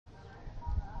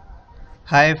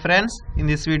Hi friends, in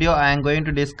this video I am going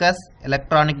to discuss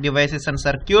electronic devices and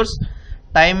circuits,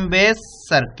 time-based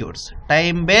circuits.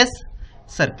 Time-based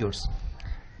circuits.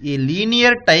 A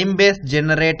linear time-based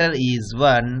generator is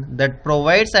one that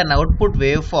provides an output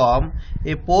waveform,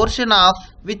 a portion of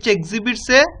which exhibits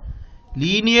a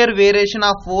linear variation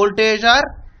of voltage or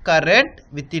current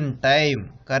within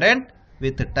time. Current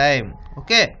with time.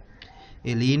 Okay.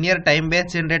 A linear time-based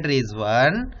generator is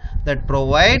one that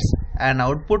provides an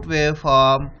output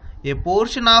waveform, a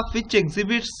portion of which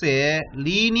exhibits a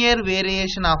linear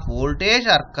variation of voltage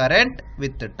or current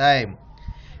with time.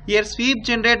 Here sweep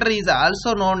generator is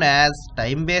also known as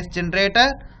time-based generator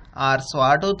or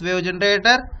sawtooth wave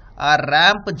generator or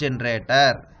ramp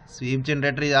generator. Sweep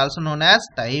generator is also known as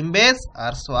time-based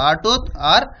or sawtooth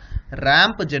or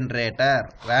ramp generator.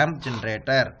 Ramp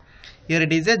generator. Here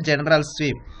it is a general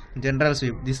sweep. General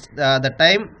sweep. This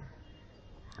time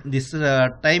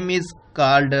is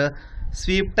called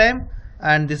sweep time,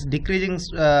 and this decreasing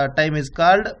time is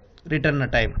called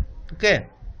return time. Okay,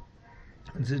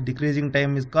 this decreasing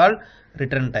time is called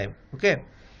return time. Okay,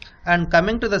 and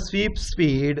coming to the sweep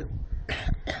speed.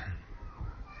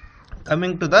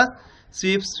 Coming to the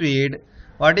sweep speed,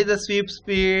 what is the sweep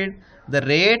speed? The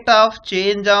rate of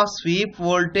change of sweep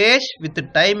voltage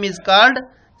with time is called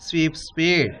sweep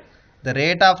speed. The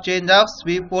rate of change of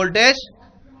sweep voltage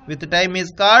with time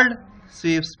is called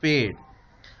sweep speed.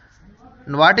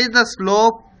 And what is the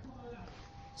slope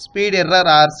speed error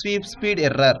or sweep speed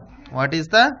error? What is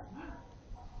the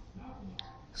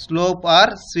slope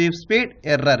or sweep speed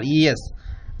error? Yes.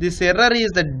 This error is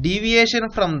the deviation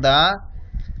from the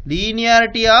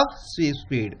linearity of sweep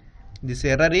speed. This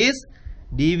error is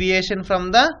deviation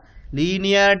from the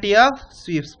linearity of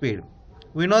sweep speed.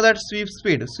 We know that sweep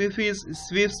speed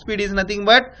is nothing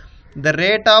but the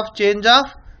rate of change of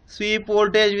sweep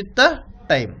voltage with the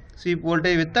time. Sweep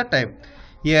voltage with the time.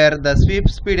 Here the sweep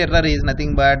speed error is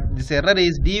nothing but this error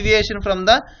is deviation from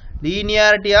the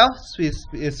linearity of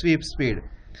sweep speed.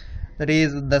 That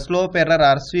is the slope error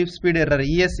or sweep speed error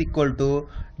is equal to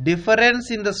difference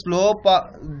in the slope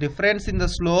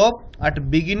at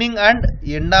beginning and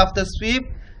end of the sweep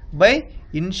by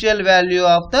initial value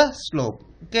of the slope.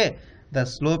 Okay. The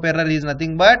slope error is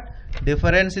nothing but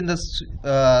difference in the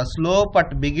slope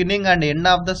at beginning and end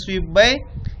of the sweep by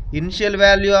initial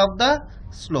value of the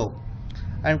slope.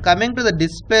 And coming to the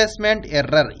displacement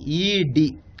error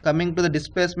ED. Coming to the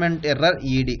displacement error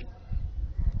ED.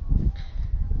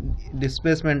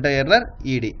 Displacement error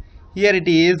ED. Here it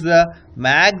is the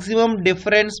maximum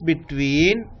difference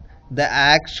between the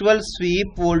actual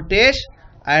sweep voltage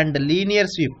and linear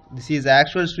sweep. This is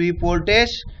actual sweep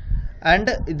voltage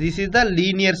and this is the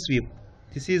linear sweep.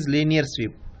 This is linear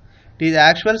sweep. It is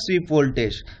actual sweep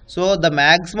voltage. So the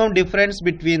maximum difference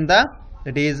between the,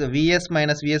 that is Vs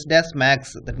minus Vs dash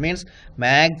max. That means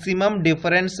maximum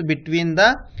difference between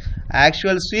the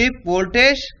actual sweep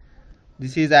voltage.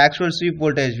 This is actual sweep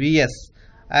voltage Vs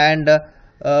and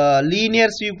linear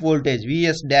sweep voltage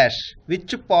Vs dash,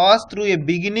 which pass through a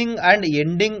beginning and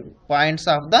ending points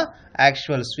of the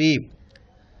actual sweep.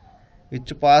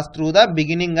 Which pass through the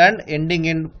beginning and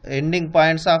ending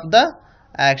points of the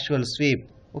actual sweep.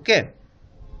 Okay.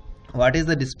 What is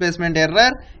the displacement error?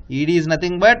 ED is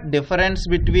nothing but difference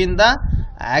between the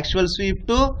actual sweep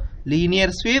to linear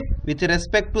sweep with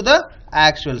respect to the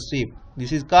actual sweep.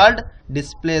 This is called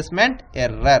displacement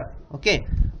error. Okay.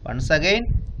 Once again,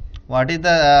 what is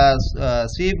the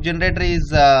sweep generator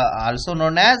is also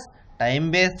known as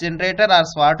time-based generator or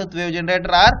sawtooth wave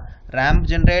generator or ramp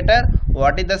generator.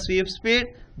 What is the sweep speed?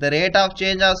 The rate of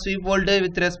change of sweep voltage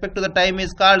with respect to the time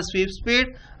is called sweep speed.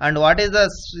 And what is the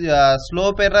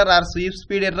slope error or sweep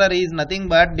speed error is nothing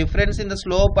but difference in the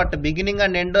slope at the beginning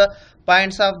and end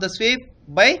points of the sweep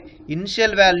by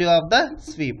initial value of the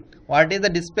sweep. What is the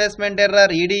displacement error?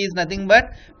 ED is nothing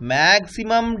but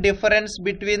maximum difference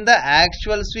between the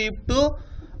actual sweep to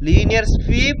linear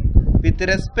sweep with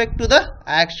respect to the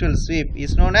actual sweep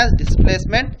is known as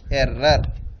displacement error.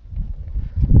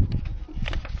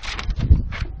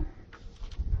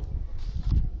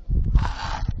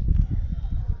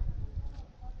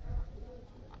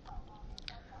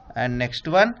 And next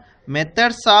one,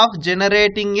 methods of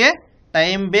generating a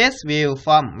time-based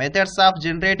waveform. Methods of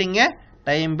generating a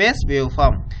time-based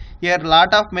waveform. Here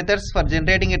lot of methods for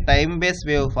generating a time-based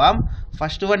waveform.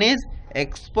 First one is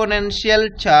exponential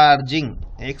charging.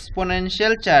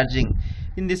 Exponential charging.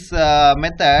 In this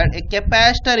method, a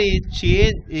capacitor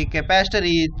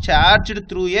is charged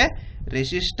through a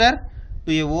resistor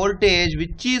to a voltage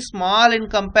which is small in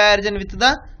comparison with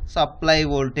the supply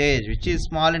voltage,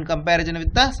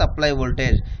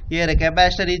 Here a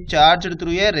capacitor is charged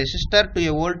through a resistor to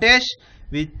a voltage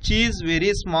which is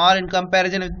very small in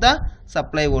comparison with the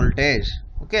supply voltage.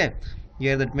 Okay,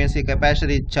 here that means a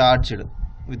capacitor is charged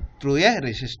through a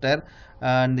resistor,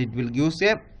 and it will give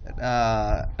a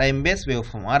time based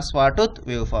waveform or sawtooth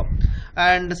waveform.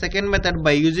 And second method,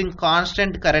 by using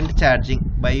constant current charging.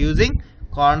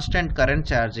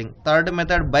 Third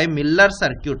method, by Miller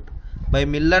circuit.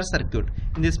 In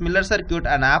this Miller circuit,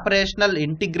 an operational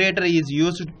integrator is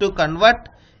used to convert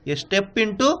a step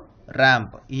into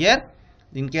ramp. Here,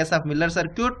 in case of Miller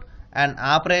circuit, an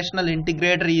operational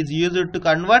integrator is used to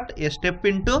convert a step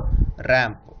into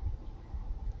ramp.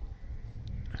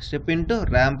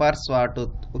 Or sawtooth.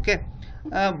 Okay.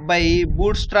 By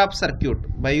bootstrap circuit,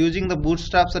 by using the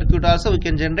bootstrap circuit also we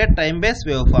can generate time based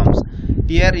waveforms.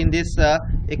 Here in this a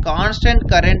constant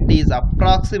current is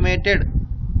approximated.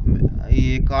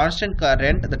 A constant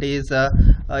current is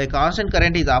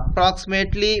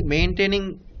approximately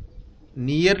maintaining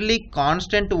nearly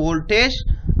constant voltage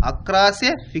across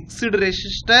a fixed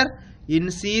resistor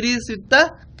in series with the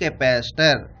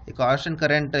capacitor. A constant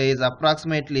current is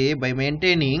approximately by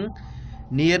maintaining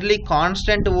nearly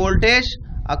constant voltage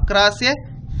across a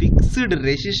fixed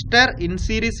resistor in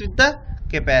series with the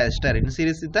capacitor. This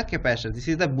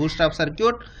is the bootstrap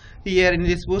circuit. Here in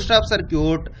this bootstrap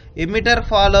circuit, emitter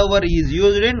follower is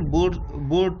used in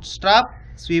bootstrap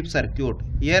sweep circuit.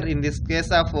 Here in this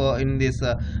case of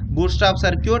bootstrap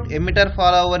circuit, emitter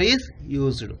follower is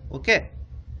used. Okay,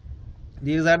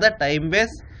 these are the time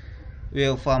based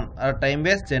waveform or time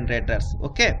based generators.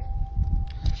 Okay,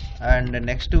 and the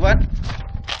next one,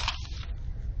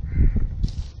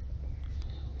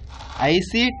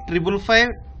 IC555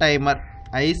 timer.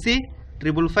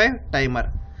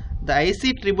 The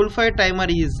IC555 timer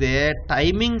is a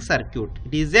timing circuit.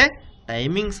 It is a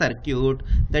timing circuit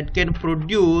that can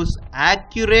produce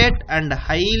accurate and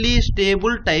highly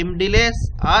stable time delays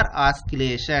or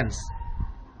oscillations.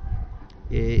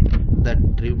 The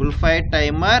 555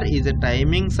 timer is a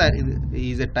timing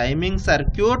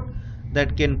circuit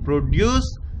that can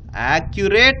produce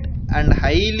accurate and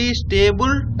highly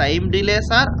stable time delays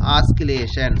or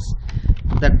oscillations.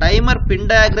 The timer pin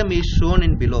diagram is shown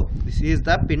in below. This is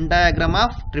the pin diagram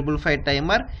of 555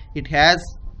 timer. It has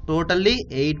totally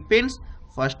 8 pins.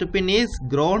 First pin is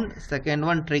ground, second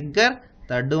one trigger,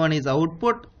 third one is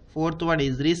output, fourth one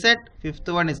is reset, fifth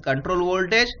one is control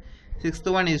voltage, sixth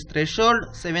one is threshold,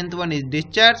 seventh one is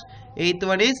discharge, eighth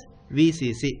one is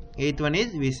VCC.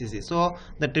 So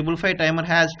the 555 timer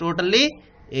has totally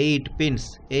 8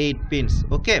 pins.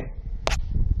 Okay,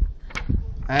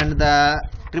 and the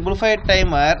 555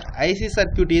 timer IC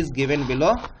circuit is given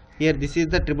below. Here this is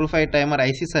the 555 timer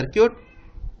IC circuit.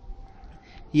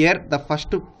 Here the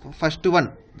first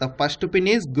pin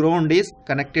is ground is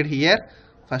connected here.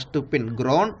 First pin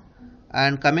ground,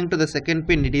 and coming to the second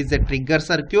pin, it is a trigger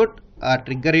circuit or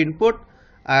trigger input,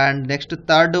 and next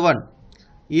third one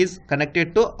is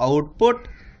connected to output,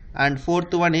 and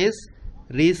fourth one is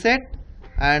reset,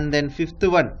 and then fifth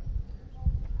one,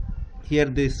 here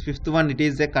this fifth one, it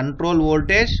is a control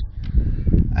voltage,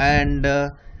 and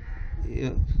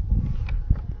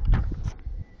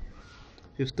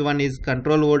fifth one is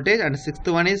control voltage, and sixth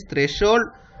one is threshold,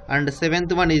 and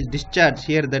seventh one is discharge.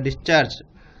 Here the discharge,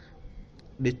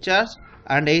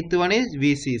 and eighth one is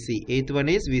VCC. Here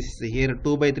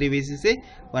 2/3 VCC,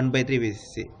 1/3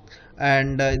 VCC,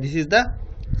 and this is the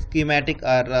schematic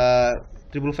or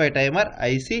 555 timer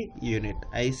IC unit.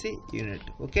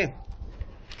 Okay.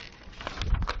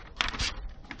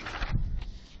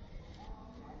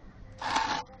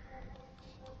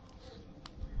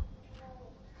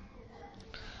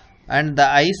 And the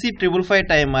IC555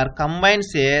 timer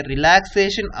combines a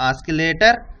relaxation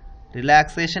oscillator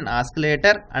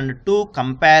and two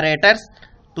comparators.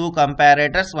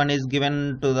 One is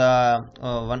given to the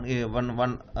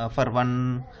for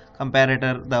one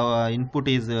comparator, the input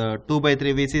is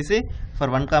 2/3 VCC. For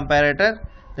one comparator,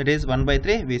 that is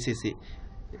 1/3 VCC.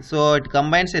 So it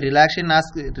combines a relaxation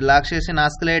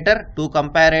oscillator, two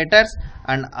comparators,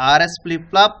 and RS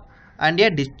flip-flop, and a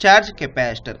discharge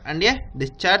capacitor.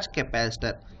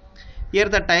 Here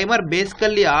the timer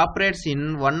basically operates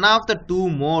in one of the two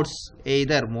modes,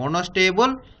 either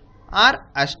monostable or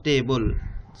astable.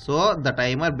 So the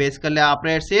timer basically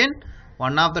operates in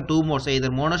one of the two modes, either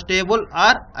monostable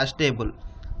or astable.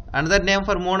 Another name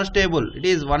for monostable, it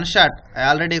is one shot. I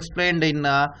already explained in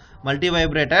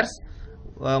multivibrators.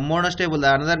 Monostable,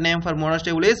 the another name for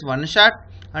monostable is one shot,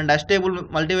 and astable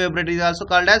multivibrator is also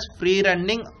called as free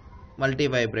running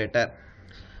multivibrator.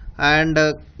 And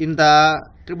in the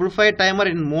 555 timer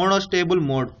in monostable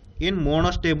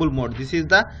mode, this is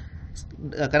the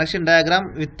connection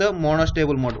diagram with the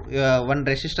monostable mode. One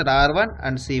resistor R1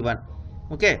 and C1.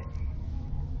 Okay,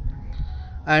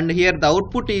 and here the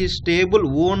output is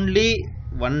stable only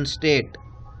one state.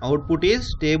 Output is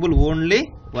stable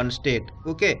only one state.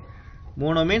 Okay,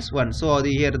 mono means one, so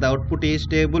here the output is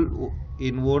stable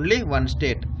in only one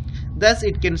state. Thus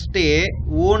it can stay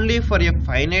only for a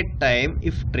finite time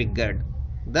if triggered.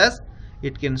 Thus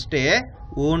it can stay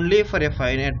only for a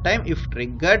finite time if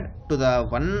triggered to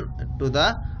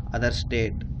the other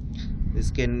state.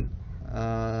 This can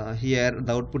here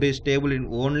the output is stable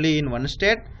only in one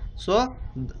state, so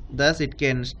thus it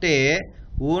can stay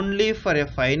only for a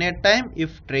finite time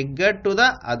if triggered to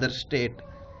the other state.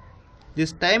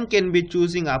 This time can be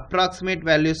choosing approximate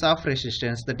values of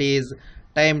resistance, that is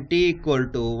time t equal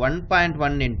to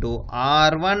 1.1 into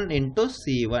R1 into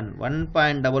C1,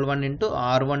 1.11 into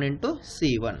R1 into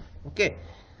C1. Okay,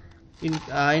 in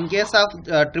case of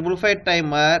 555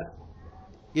 timer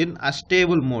in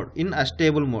astable mode,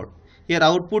 here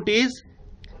output is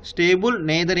stable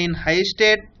neither in high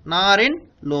state nor in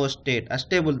low state.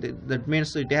 Astable, that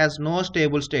means it has no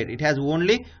stable state, it has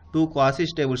only two quasi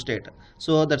stable state.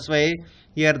 So that's why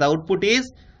here the output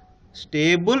is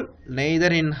stable neither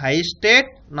in high state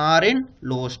nor in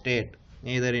low state,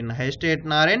 neither in high state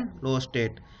nor in low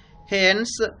state.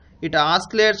 Hence it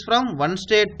oscillates from one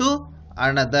state to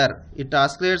another,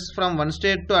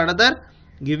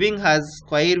 giving us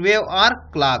square wave or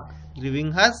clock,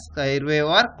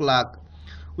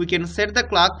 We can set the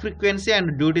clock frequency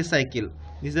and duty cycle.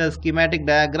 This is a schematic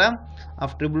diagram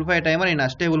of 555 timer in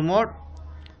astable mode.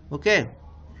 Okay,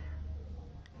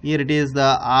 here it is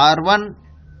the R1,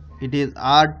 it is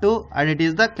R2, and it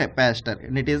is the capacitor,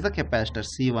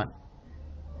 C1.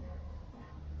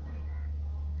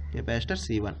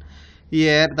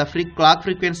 Here the clock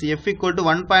frequency F equal to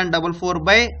 1.44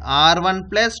 by R1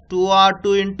 plus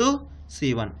 2R2 into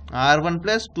C1,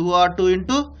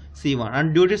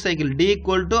 and duty cycle D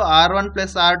equal to R1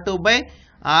 plus R2 by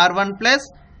R1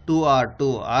 plus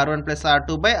 2R2,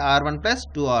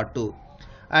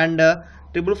 and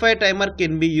 555 timer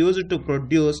can be used to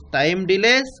produce time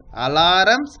delays,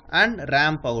 alarms, and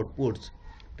ramp outputs.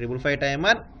 555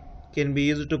 timer can be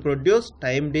used to produce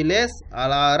time delays,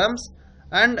 alarms,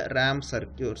 and ramp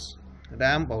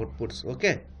outputs.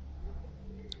 Okay,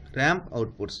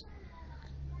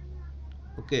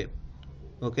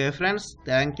 okay friends,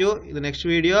 thank you. In the next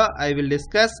video I will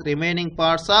discuss remaining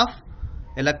parts of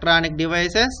electronic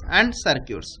devices and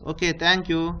circuits. Okay, thank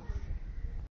you.